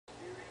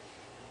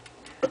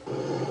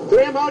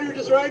I'm out here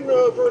just riding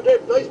for a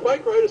nice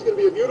bike ride. It's going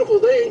to be a beautiful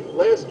day.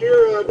 Last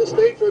year, this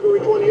date, February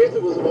 28th,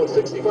 it was about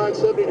 65,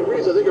 70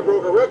 degrees. I think it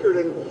broke a record,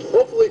 and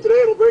hopefully today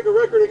it'll break a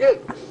record again.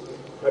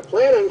 I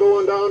plan on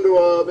going down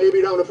to,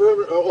 maybe down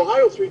to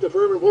Ohio Street to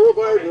Furman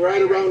Boulevard and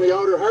ride around the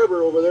outer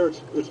harbor over there.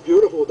 It's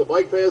beautiful with the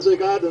bike paths they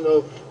got and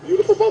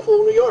beautiful Buffalo,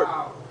 New York.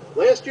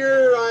 Last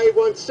year, I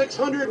went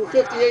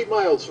 658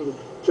 miles from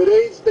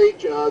today's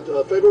date,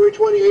 February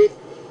 28th.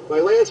 My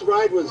last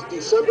ride was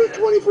December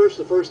 21st,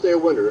 the first day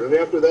of winter, and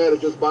after that,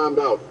 it just bombed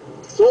out.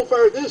 So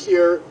far this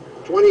year,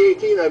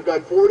 2018, I've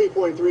got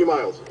 40.3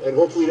 miles, and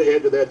hopefully to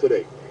add to that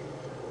today.